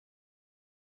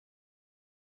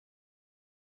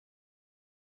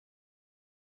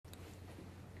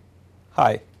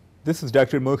Hi, this is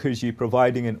Dr. Mukherjee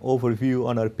providing an overview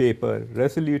on our paper,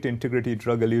 Resolute Integrity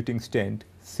Drug-Eluting Stent,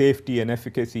 Safety and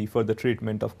Efficacy for the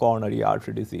Treatment of Coronary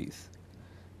Artery Disease.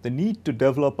 The need to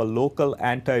develop a local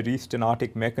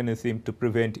antirestenotic mechanism to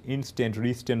prevent in-stent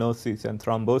restenosis and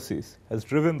thrombosis has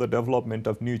driven the development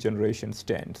of new generation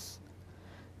stents.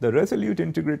 The Resolute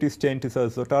Integrity stent is a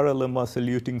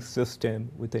zotarolimus-eluting system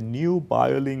with a new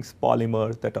BioLinx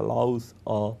polymer that allows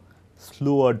a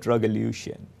slower drug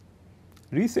elution.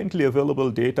 Recently available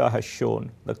data has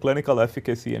shown the clinical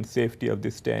efficacy and safety of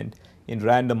this stent in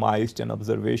randomized and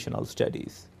observational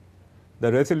studies.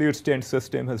 The Resolute stent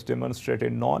system has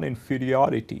demonstrated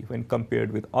non-inferiority when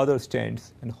compared with other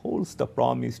stents and holds the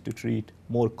promise to treat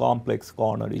more complex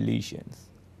coronary lesions.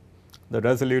 The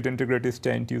Resolute Integrity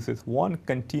stent uses one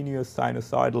continuous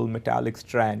sinusoidal metallic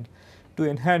strand to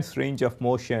enhance range of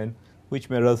motion, which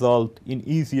may result in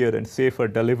easier and safer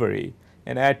delivery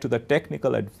and add to the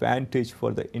technical advantage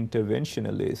for the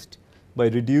interventionalist by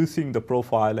reducing the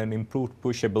profile and improved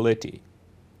pushability.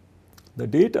 The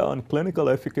data on clinical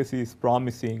efficacy is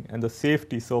promising and the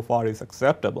safety so far is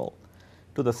acceptable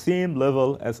to the same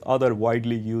level as other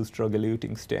widely used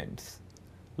drug-eluting stents.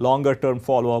 Longer-term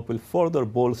follow-up will further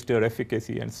bolster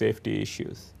efficacy and safety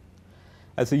issues.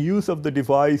 As the use of the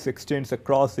device extends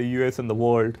across the US and the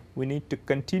world, we need to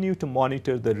continue to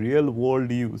monitor the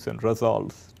real-world use and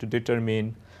results to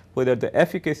determine whether the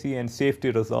efficacy and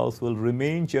safety results will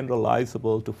remain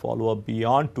generalizable to follow up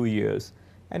beyond 2 years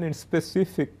and in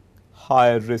specific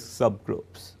higher-risk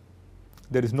subgroups.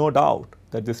 There is no doubt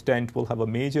that this stent will have a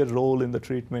major role in the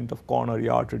treatment of coronary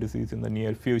artery disease in the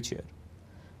near future.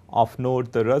 Of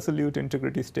note, the Resolute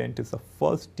Integrity stent is the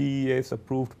first DES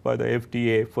approved by the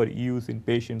FDA for use in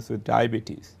patients with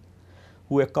diabetes,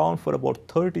 who account for about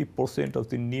 30% of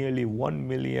the nearly 1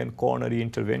 million coronary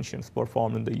interventions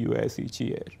performed in the US each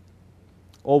year.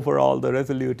 Overall, the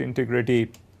Resolute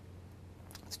Integrity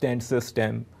stent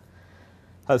system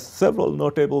has several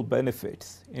notable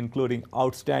benefits, including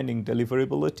outstanding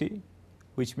deliverability,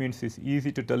 which means it's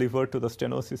easy to deliver to the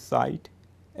stenosis site,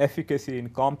 efficacy in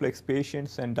complex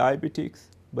patients and diabetics,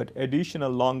 but additional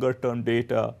longer-term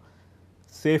data,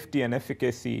 safety and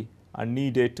efficacy are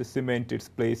needed to cement its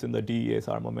place in the DES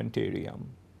armamentarium.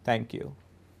 Thank you.